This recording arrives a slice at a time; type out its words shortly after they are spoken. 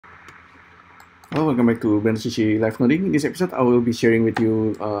Hello, welcome back to Bensushi Live Coding. In this episode, I will be sharing with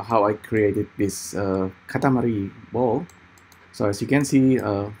you how I created this Katamary Ball. So as you can see,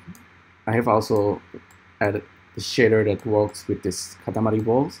 I have also added the shader that works with this Katamary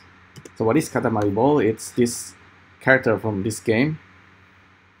Balls. So what is Katamary Ball? It's this character from this game.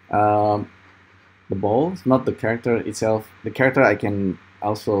 The ball, not the character itself. The character I can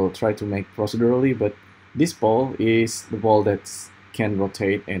also try to make procedurally, but this ball is the ball that can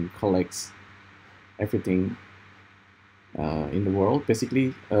rotate and collects everything in the world.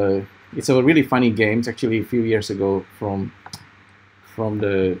 Basically, it's a really funny game. It's actually a few years ago from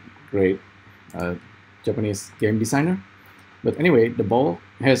the great Japanese game designer. But anyway, the ball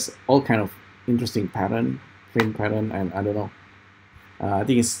has all kind of interesting print pattern, and I don't know. I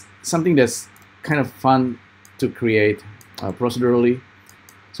think it's something that's kind of fun to create procedurally.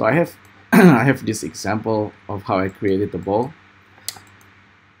 So I have I have this example of how I created the ball.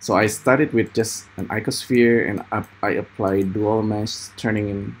 So I started with just an icosphere, and I applied dual mesh,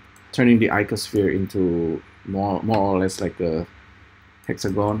 turning the icosphere into more or less like a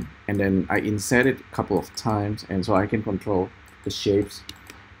hexagon, and then I inset it a couple of times, and so I can control the shapes.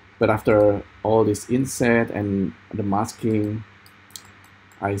 But after all this inset and the masking,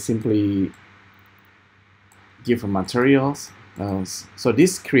 I simply give a materials. So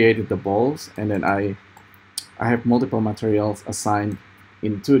this created the balls, and then I have multiple materials assigned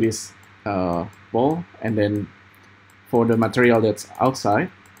into this ball, and then for the material that's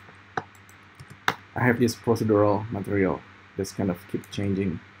outside, I have this procedural material that's kind of keep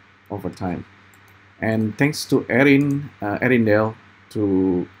changing over time. And thanks to ErinDale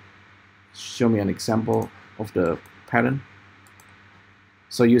to show me an example of the pattern.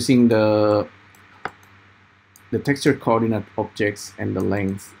 So using the texture coordinate objects and the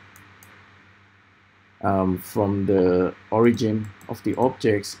length from the origin of the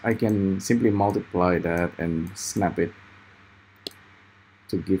objects, I can simply multiply that and snap it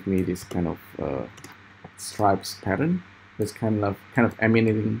to give me this kind of stripes pattern that's kind of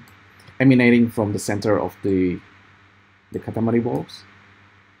emanating from the center of the Katamary balls,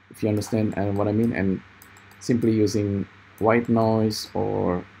 if you understand what I mean. And simply using white noise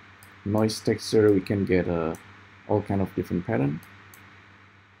or noise texture, we can get all kind of different pattern.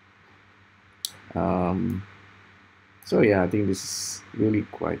 So yeah, I think this is really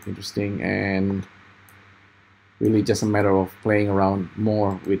quite interesting, and really just a matter of playing around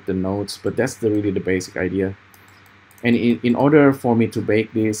more with the nodes, but that's really the basic idea. And in order for me to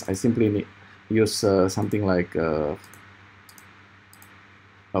bake this, I simply use something like a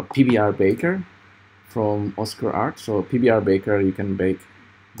PBR Baker from Oscar Art. So PBR Baker, you can bake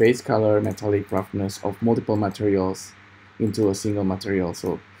base color, metallic roughness of multiple materials into a single material.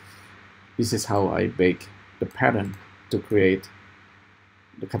 So this is how I bake the pattern to create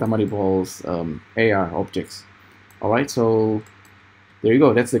the Katamary Balls AR objects. Alright, so there you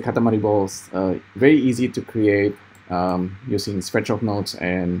go. That's the Katamary Balls. Very easy to create using sverchok nodes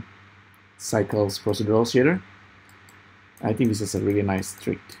and cycles procedural shader. I think this is a really nice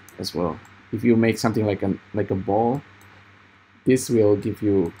trick as well. If you make something like a ball, this will give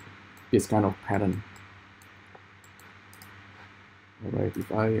you this kind of pattern. Alright, if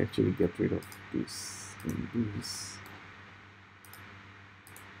I actually get rid of this and this.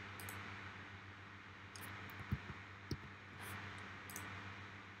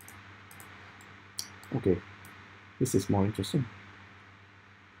 Okay, this is more interesting.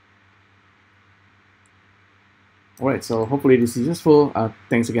 Alright, so hopefully this is useful.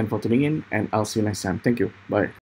 Thanks again for tuning in, and I'll see you next time. Thank you. Bye.